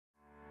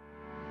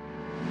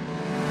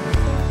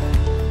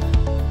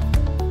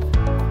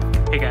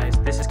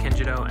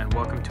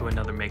welcome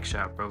to another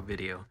PaintShop Pro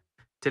video.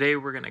 Today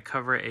we're going to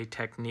cover a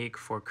technique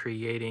for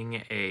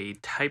creating a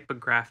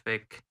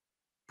typographic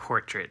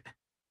portrait.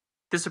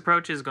 This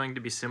approach is going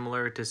to be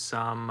similar to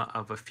some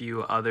of a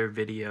few other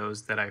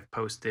videos that I've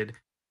posted,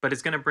 but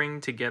it's going to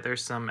bring together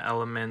some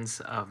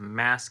elements of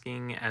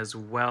masking as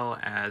well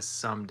as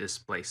some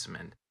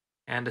displacement.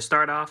 And to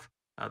start off,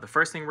 the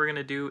first thing we're going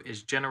to do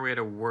is generate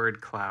a word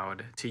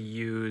cloud to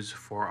use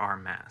for our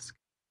mask.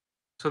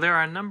 So there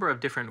are a number of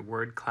different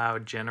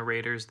WordCloud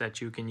generators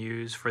that you can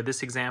use. For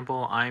this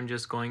example, I'm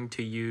just going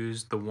to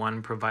use the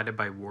one provided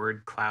by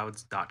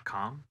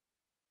wordclouds.com.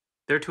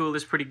 Their tool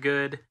is pretty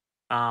good.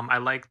 I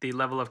like the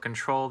level of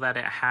control that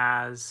it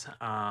has,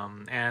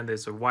 and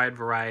there's a wide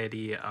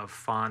variety of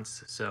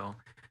fonts. So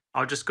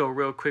I'll just go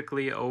real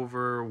quickly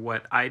over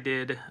what I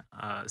did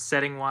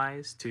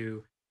setting-wise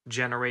to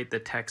generate the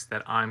text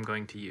that I'm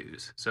going to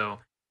use. So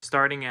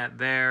starting at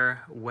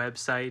their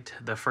website,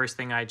 the first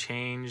thing I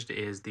changed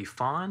is the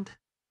font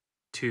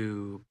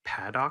to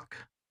Paddock,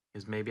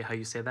 is maybe how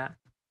you say that.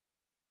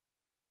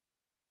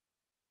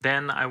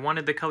 Then I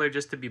wanted the color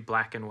just to be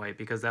black and white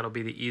because that'll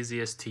be the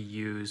easiest to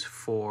use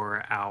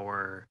for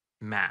our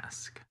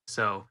mask.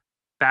 So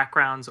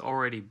background's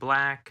already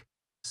black,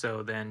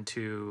 so then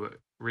to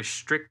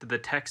restrict the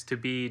text to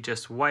be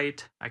just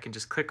white, I can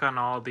just click on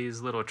all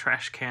these little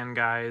trash can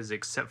guys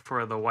except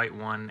for the white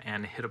one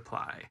and hit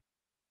apply.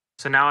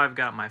 So now I've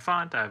got my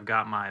font, I've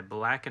got my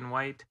black and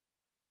white,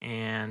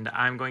 and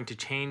I'm going to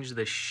change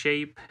the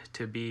shape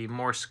to be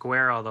more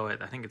square, although I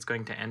think it's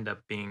going to end up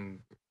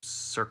being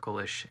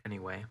circle-ish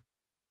anyway.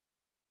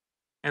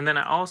 And then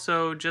I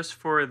also, just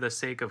for the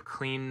sake of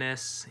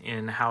cleanness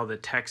in how the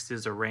text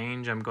is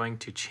arranged, I'm going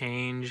to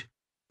change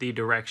the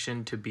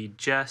direction to be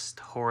just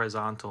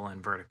horizontal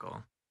and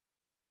vertical.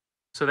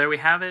 So there we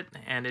have it,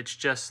 and it's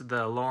just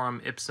the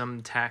lorem ipsum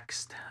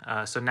text.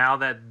 So now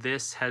that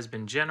this has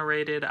been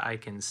generated, I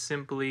can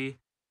simply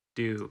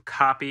do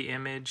copy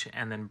image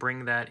and then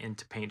bring that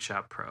into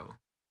PaintShop Pro.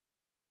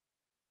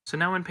 So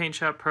now in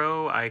PaintShop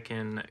Pro, I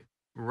can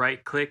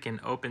right-click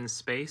in open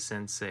space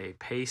and say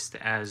paste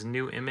as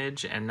new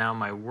image, and now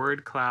my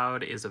word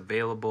cloud is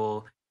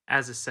available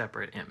as a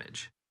separate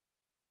image.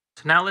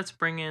 So now let's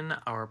bring in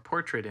our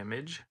portrait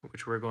image,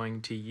 which we're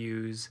going to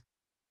use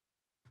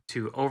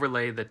to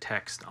overlay the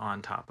text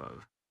on top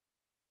of.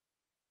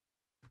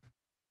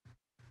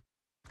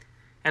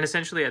 And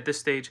essentially at this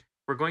stage,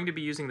 we're going to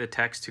be using the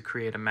text to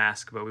create a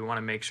mask, but we want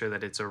to make sure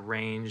that it's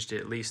arranged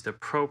at least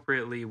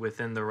appropriately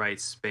within the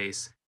right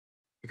space,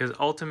 because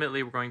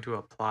ultimately we're going to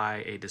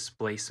apply a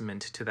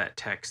displacement to that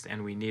text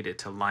and we need it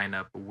to line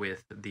up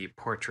with the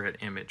portrait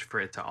image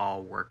for it to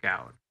all work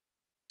out.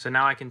 So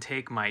now I can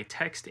take my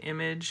text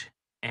image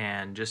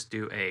and just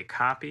do a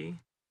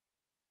copy,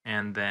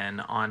 and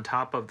then on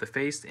top of the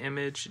face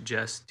image,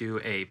 just do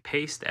a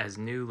paste as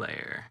new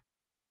layer.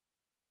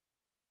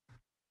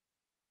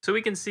 So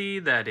we can see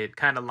that it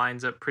kind of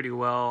lines up pretty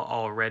well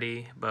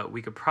already, but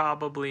we could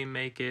probably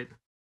make it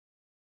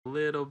a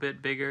little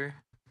bit bigger.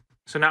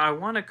 So now I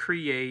want to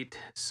create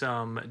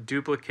some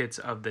duplicates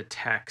of the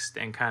text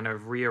and kind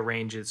of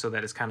rearrange it so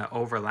that it's kind of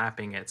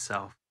overlapping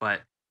itself,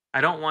 but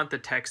I don't want the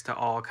text to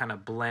all kind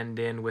of blend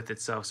in with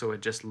itself so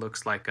it just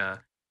looks like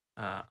a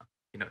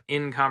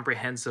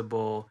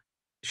incomprehensible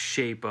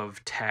shape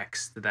of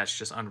text that's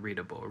just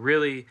unreadable.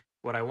 Really,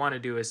 what I want to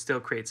do is still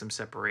create some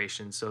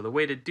separation. So the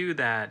way to do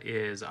that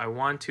is I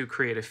want to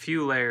create a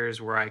few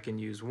layers where I can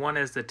use one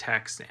as the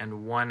text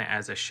and one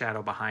as a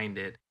shadow behind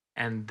it,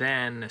 and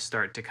then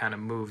start to kind of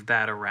move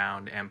that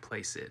around and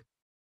place it.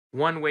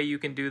 One way you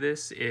can do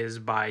this is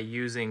by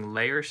using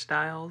layer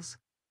styles.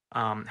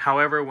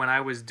 However, when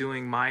I was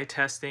doing my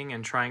testing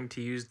and trying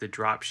to use the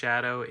drop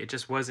shadow, it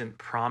just wasn't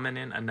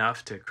prominent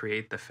enough to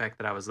create the effect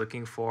that I was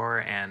looking for,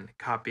 and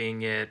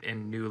copying it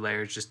in new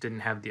layers just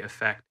didn't have the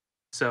effect.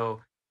 So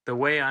the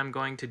way I'm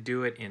going to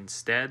do it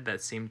instead,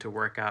 that seemed to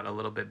work out a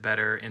little bit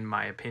better in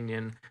my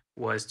opinion,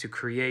 was to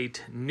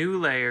create new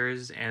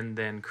layers and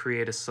then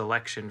create a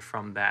selection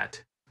from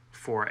that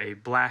for a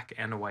black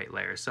and a white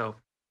layer. So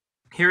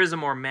here is a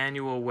more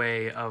manual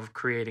way of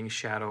creating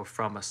shadow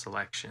from a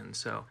selection.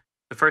 So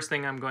the first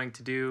thing I'm going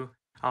to do,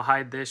 I'll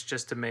hide this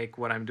just to make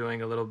what I'm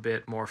doing a little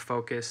bit more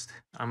focused.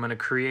 I'm going to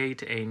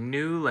create a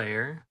new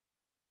layer,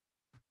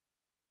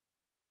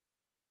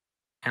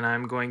 and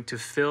I'm going to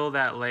fill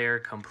that layer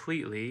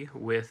completely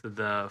with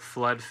the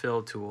flood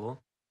fill tool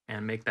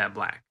and make that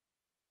black.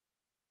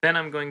 Then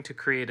I'm going to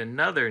create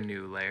another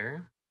new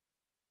layer,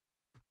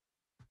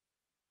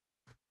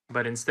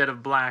 but instead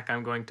of black,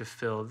 I'm going to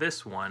fill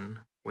this one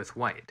with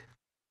white.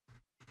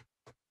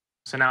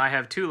 So now I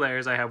have two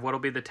layers. I have what will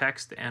be the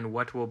text and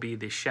what will be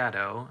the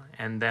shadow.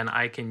 And then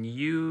I can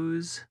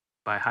use,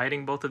 by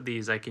hiding both of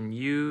these, I can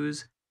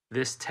use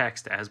this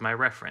text as my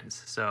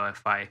reference. So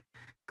if I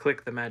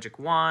click the magic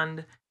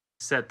wand,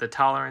 set the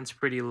tolerance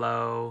pretty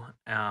low,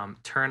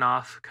 turn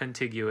off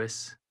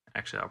contiguous.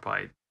 Actually, I'll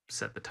probably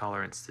set the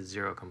tolerance to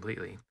 0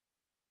 completely.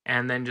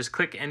 And then just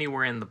click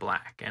anywhere in the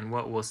black. And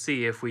what we'll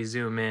see if we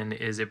zoom in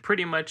is it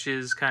pretty much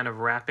is kind of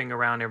wrapping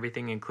around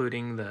everything,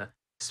 including the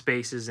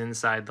spaces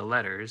inside the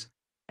letters.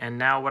 And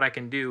now what I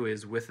can do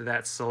is, with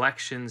that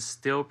selection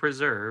still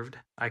preserved,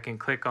 I can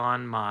click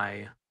on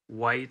my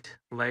white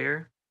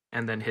layer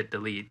and then hit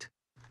delete.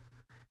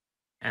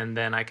 And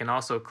then I can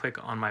also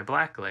click on my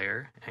black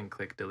layer and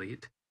click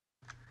delete.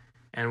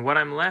 And what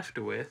I'm left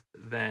with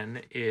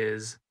then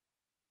is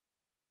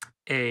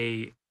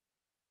a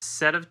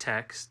set of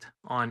text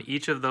on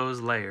each of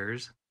those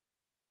layers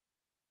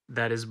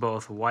that is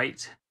both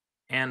white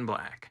and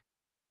black.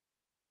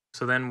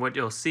 So then what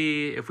you'll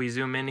see if we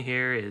zoom in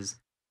here is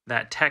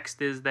that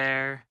text is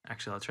there.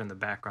 Actually, I'll turn the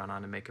background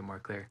on to make it more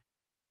clear.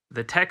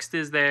 The text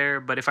is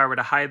there, but if I were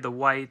to hide the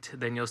white,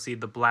 then you'll see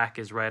the black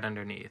is right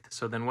underneath.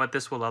 So then what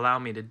this will allow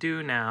me to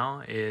do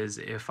now is,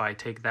 if I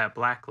take that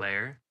black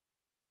layer,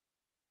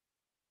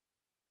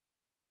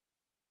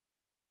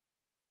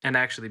 and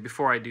actually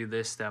before I do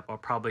this step, I'll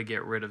probably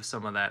get rid of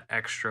some of that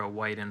extra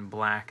white and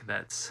black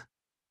that's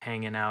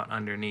hanging out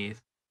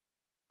underneath,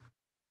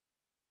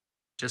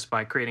 just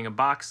by creating a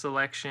box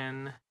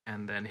selection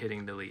and then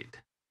hitting delete,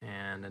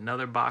 and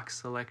another box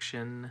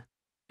selection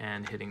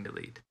and hitting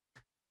delete.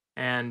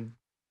 And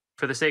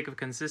for the sake of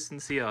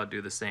consistency, I'll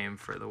do the same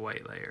for the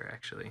white layer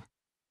actually.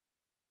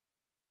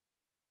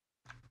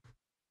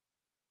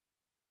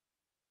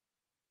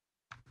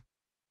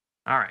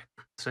 All right,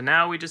 so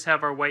now we just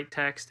have our white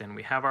text and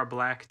we have our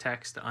black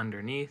text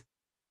underneath.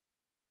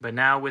 But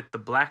now with the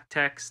black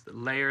text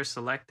layer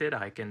selected,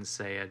 I can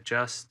say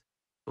adjust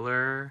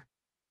blur,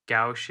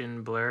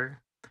 Gaussian blur.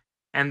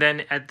 And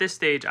then at this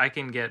stage, I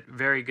can get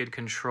very good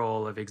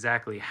control of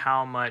exactly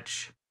how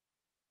much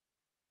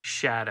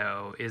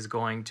shadow is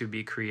going to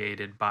be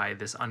created by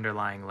this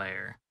underlying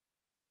layer.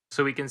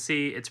 So we can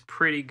see it's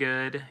pretty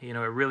good. You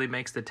know, it really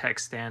makes the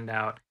text stand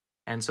out.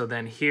 And so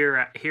then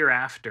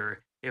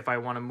hereafter, if I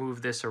want to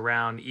move this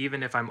around,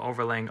 even if I'm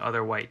overlaying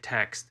other white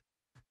text,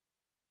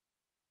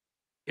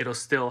 it'll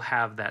still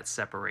have that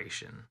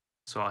separation.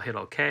 So I'll hit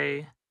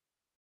OK.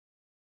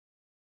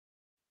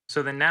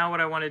 So then now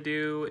what I want to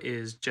do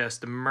is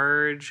just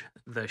merge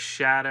the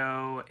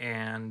shadow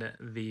and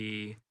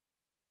the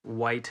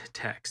white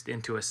text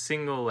into a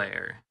single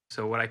layer.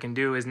 So what I can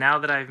do is, now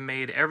that I've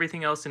made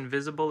everything else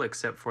invisible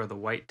except for the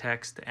white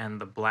text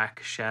and the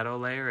black shadow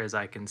layer, is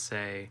I can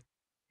say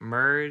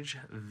merge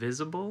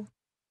visible.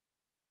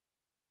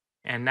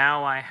 And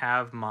now I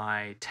have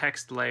my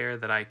text layer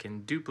that I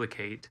can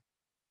duplicate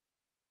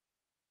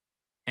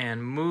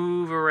and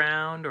move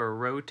around or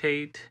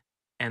rotate,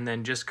 and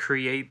then just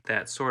create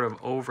that sort of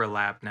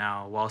overlap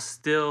now while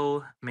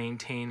still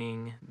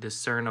maintaining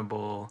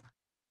discernible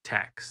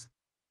text.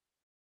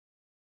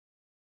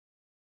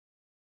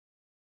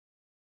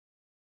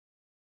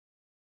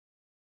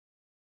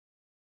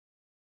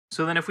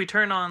 So then if we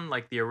turn on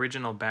like the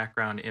original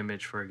background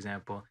image, for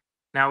example,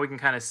 now we can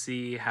kind of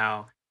see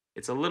how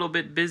it's a little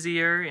bit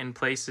busier in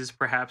places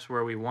perhaps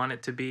where we want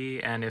it to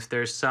be. And if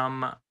there's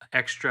some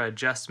extra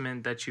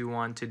adjustment that you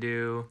want to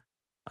do,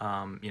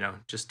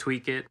 just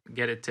tweak it,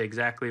 get it to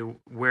exactly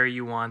where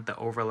you want the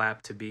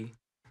overlap to be.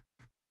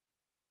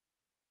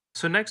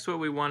 So next, what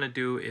we want to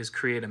do is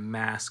create a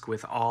mask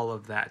with all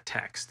of that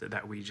text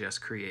that we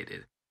just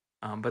created.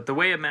 But the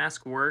way a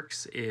mask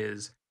works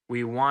is,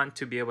 we want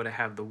to be able to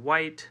have the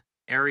white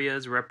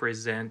areas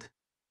represent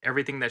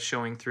everything that's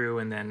showing through,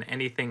 and then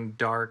anything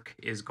dark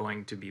is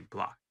going to be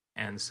blocked.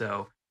 And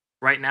so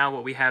right now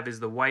what we have is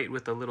the white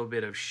with a little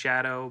bit of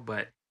shadow,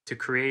 but to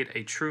create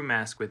a true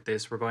mask with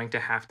this, we're going to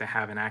have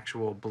an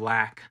actual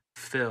black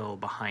fill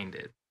behind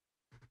it.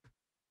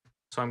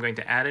 So I'm going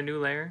to add a new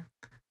layer,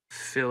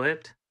 fill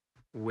it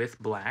with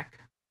black.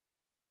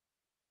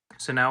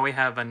 So now we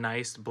have a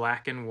nice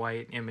black and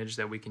white image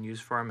that we can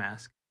use for our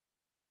mask.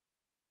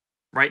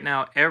 Right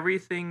now,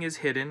 everything is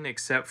hidden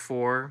except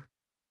for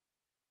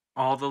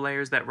all the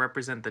layers that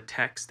represent the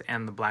text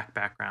and the black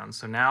background.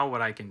 So now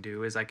what I can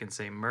do is I can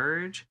say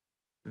merge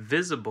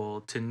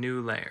visible to new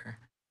layer.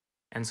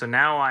 And so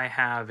now I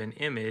have an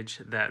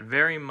image that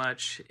very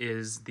much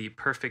is the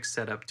perfect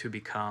setup to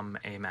become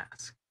a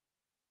mask.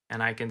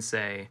 And I can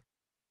say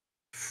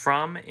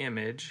from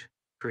image,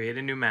 create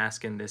a new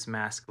mask in this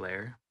mask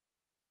layer.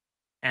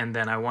 And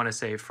then I want to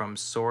say from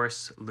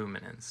source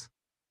luminance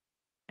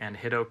and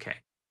hit OK.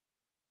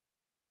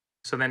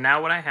 So then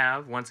now what I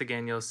have, once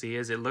again, you'll see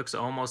is it looks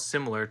almost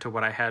similar to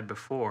what I had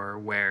before,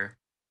 where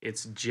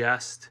it's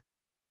just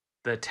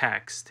the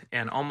text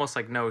and almost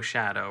like no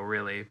shadow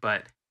really.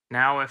 But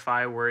now if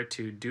I were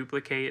to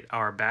duplicate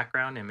our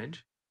background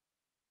image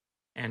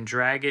and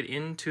drag it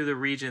into the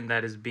region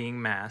that is being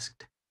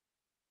masked,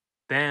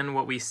 then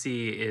what we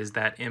see is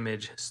that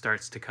image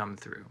starts to come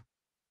through.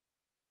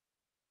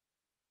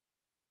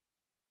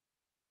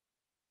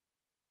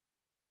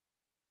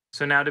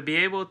 So now to be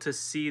able to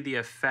see the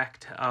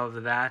effect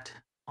of that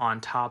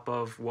on top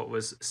of what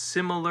was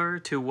similar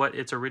to what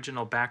its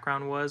original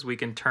background was, we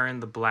can turn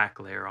the black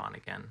layer on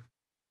again.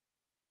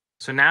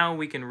 So now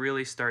we can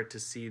really start to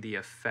see the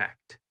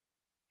effect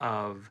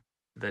of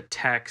the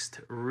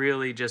text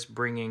really just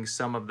bringing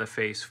some of the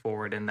face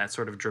forward in that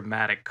sort of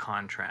dramatic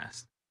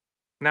contrast.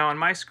 Now on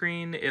my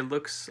screen, it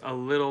looks a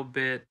little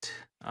bit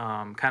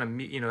kind of,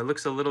 it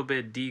looks a little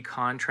bit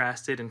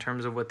decontrasted in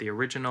terms of what the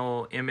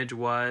original image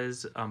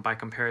was by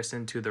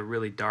comparison to the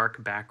really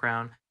dark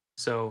background.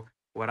 So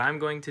what I'm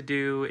going to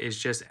do is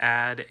just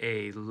add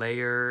a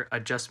layer,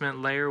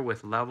 adjustment layer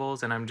with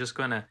levels, and I'm just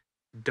going to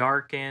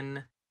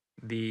darken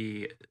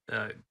the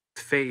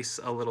face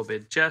a little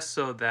bit just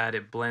so that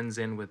it blends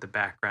in with the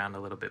background a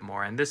little bit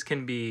more. And this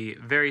can be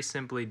very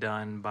simply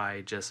done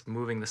by just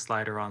moving the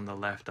slider on the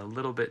left a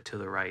little bit to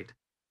the right.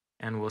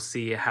 And we'll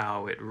see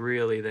how it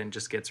really then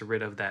just gets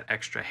rid of that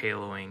extra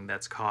haloing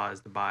that's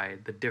caused by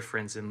the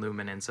difference in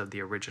luminance of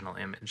the original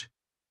image.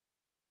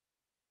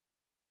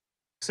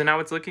 So now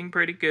it's looking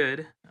pretty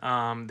good.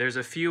 There's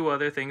a few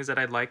other things that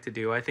I'd like to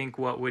do. I think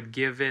what would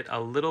give it a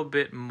little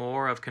bit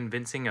more of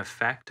convincing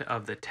effect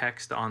of the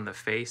text on the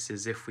face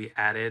is if we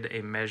added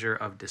a measure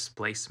of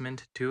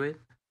displacement to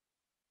it.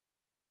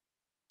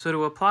 So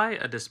to apply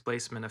a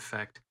displacement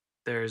effect,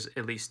 there's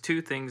at least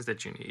two things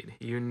that you need.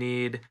 You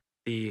need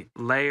the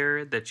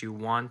layer that you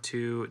want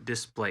to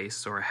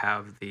displace or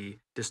have the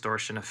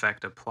distortion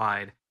effect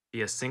applied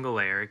be a single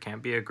layer, it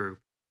can't be a group,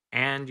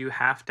 and you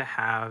have to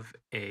have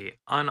a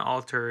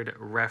unaltered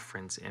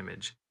reference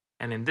image.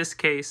 And in this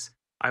case,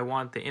 I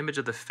want the image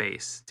of the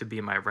face to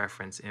be my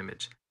reference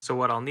image. So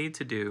what I'll need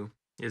to do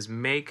is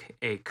make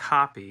a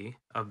copy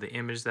of the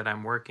image that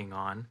I'm working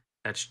on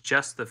that's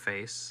just the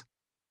face,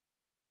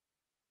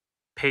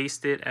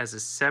 paste it as a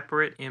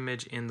separate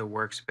image in the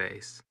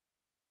workspace.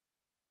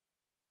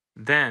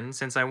 Then,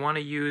 since I want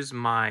to use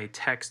my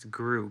text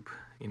group,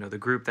 the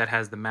group that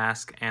has the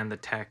mask and the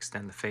text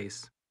and the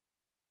face,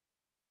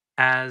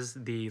 as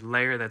the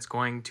layer that's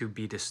going to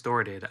be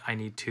distorted, I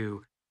need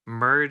to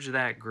merge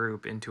that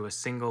group into a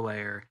single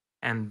layer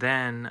and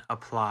then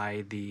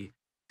apply the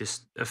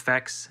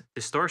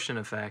distortion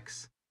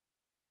effects,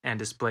 and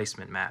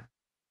displacement map.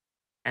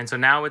 And so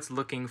now it's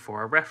looking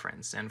for a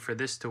reference. And for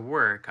this to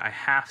work, I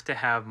have to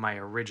have my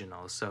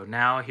original. So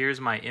now here's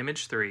my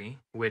image 3,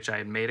 which I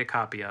had made a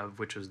copy of,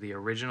 which was the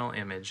original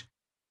image.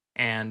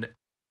 And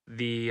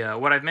the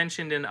what I've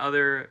mentioned in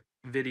other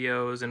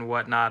videos and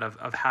whatnot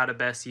of how to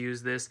best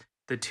use this,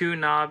 the two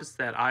knobs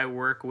that I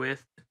work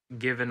with,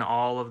 given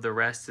all of the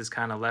rest is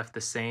kind of left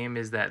the same,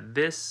 is that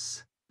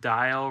this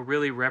dial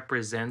really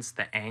represents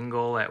the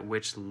angle at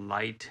which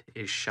light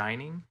is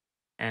shining.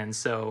 And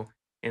so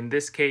in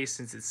this case,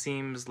 since it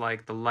seems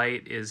like the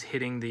light is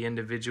hitting the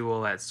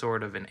individual at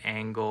sort of an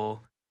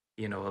angle,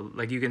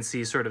 like you can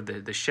see sort of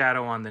the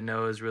shadow on the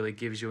nose really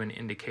gives you an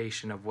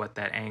indication of what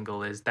that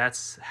angle is.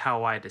 That's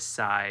how I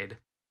decide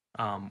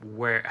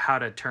how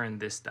to turn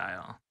this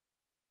dial.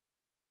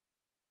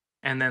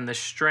 And then the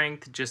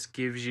strength just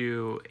gives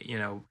you,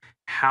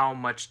 how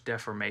much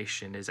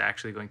deformation is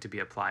actually going to be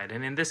applied.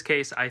 And in this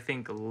case, I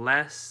think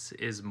less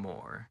is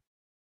more.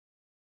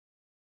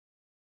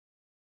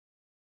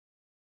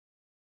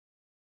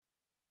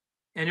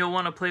 And you'll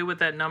want to play with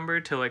that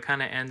number till it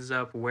kind of ends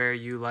up where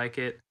you like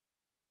it.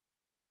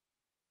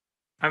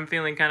 I'm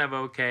feeling kind of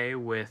okay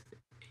with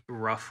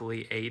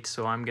roughly 8,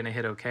 so I'm going to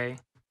hit okay.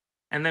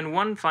 And then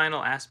one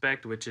final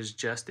aspect, which is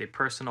just a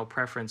personal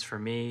preference for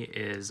me,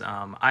 is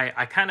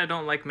I kind of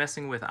don't like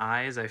messing with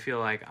eyes. I feel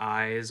like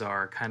eyes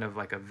are kind of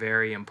like a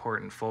very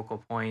important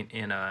focal point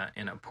in a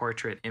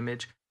portrait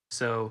image.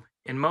 So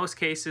in most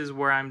cases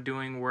where I'm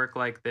doing work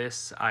like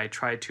this, I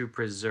try to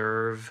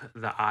preserve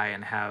the eye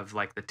and have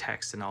like the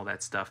text and all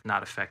that stuff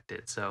not affect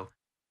it. So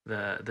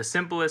the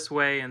simplest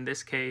way in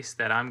this case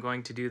that I'm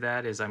going to do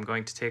that is I'm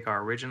going to take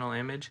our original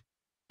image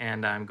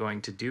and I'm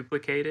going to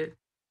duplicate it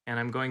and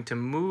I'm going to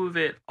move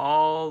it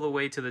all the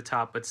way to the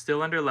top, but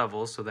still under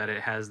levels so that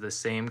it has the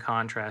same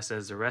contrast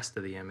as the rest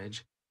of the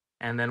image.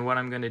 And then what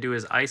I'm going to do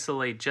is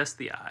isolate just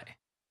the eye.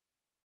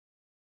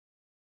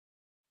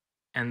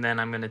 And then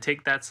I'm going to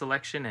take that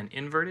selection and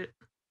invert it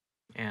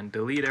and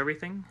delete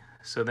everything.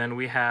 So then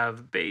we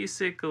have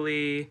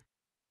basically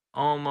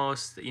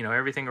almost,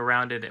 everything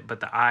around it, but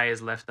the eye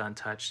is left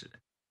untouched.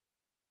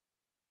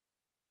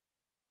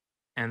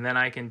 And then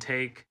I can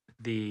take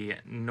the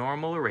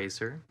normal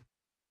eraser,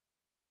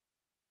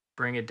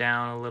 bring it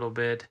down a little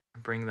bit,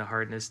 bring the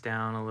hardness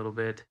down a little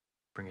bit,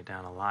 bring it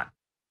down a lot.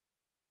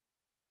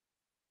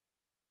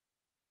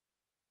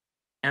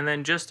 And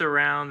then just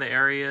around the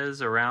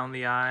areas around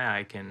the eye,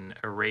 I can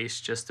erase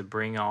just to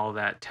bring all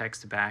that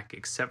text back,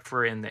 except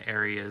for in the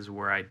areas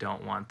where I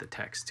don't want the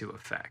text to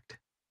affect.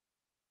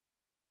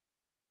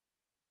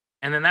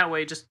 And then that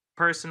way, just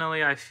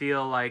personally, I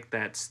feel like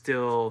that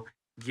still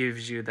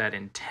gives you that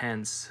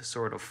intense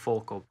sort of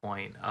focal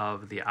point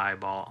of the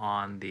eyeball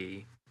on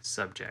the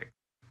subject.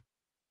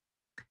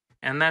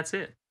 And that's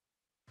it.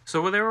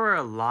 So there were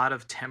a lot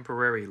of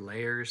temporary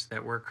layers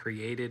that were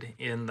created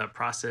in the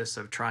process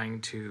of trying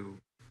to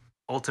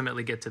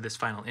ultimately get to this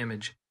final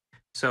image.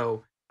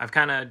 So I've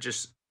kind of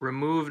just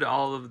removed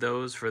all of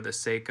those for the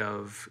sake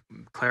of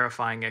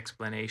clarifying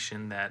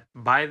explanation that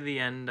by the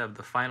end of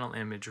the final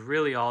image,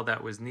 really all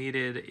that was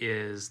needed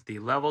is the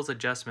levels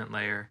adjustment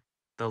layer,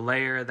 the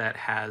layer that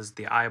has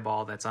the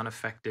eyeball that's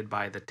unaffected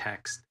by the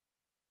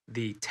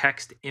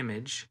text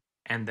image,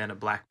 and then a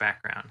black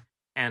background.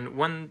 And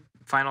one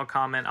final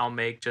comment I'll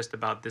make just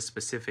about this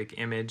specific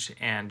image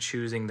and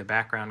choosing the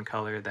background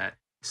color, that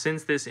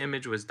since this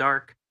image was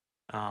dark,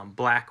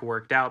 black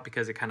worked out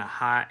because it kind of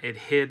it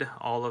hid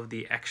all of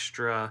the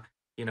extra,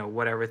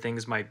 whatever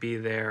things might be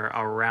there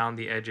around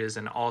the edges,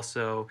 and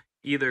also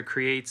either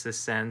creates a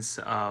sense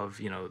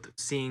of,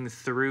 seeing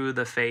through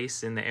the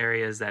face in the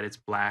areas that it's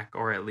black,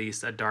 or at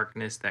least a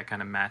darkness that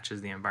kind of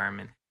matches the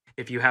environment.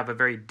 If you have a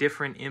very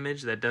different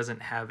image that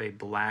doesn't have a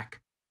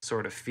black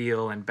sort of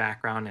feel and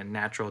background and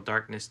natural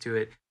darkness to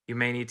it, you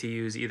may need to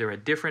use either a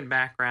different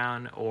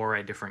background or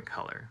a different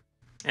color.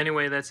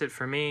 Anyway, that's it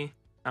for me.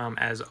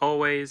 As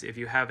always, if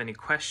you have any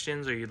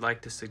questions or you'd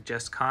like to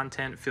suggest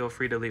content, feel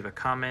free to leave a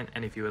comment.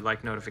 And if you would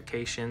like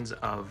notifications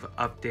of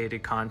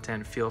updated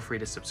content, feel free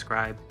to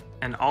subscribe.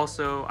 And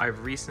also, I've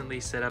recently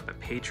set up a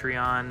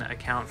Patreon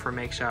account for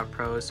PaintShop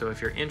Pro, so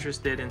if you're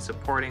interested in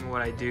supporting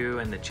what I do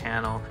and the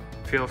channel,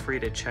 feel free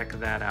to check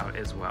that out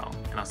as well.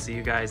 And I'll see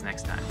you guys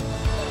next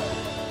time.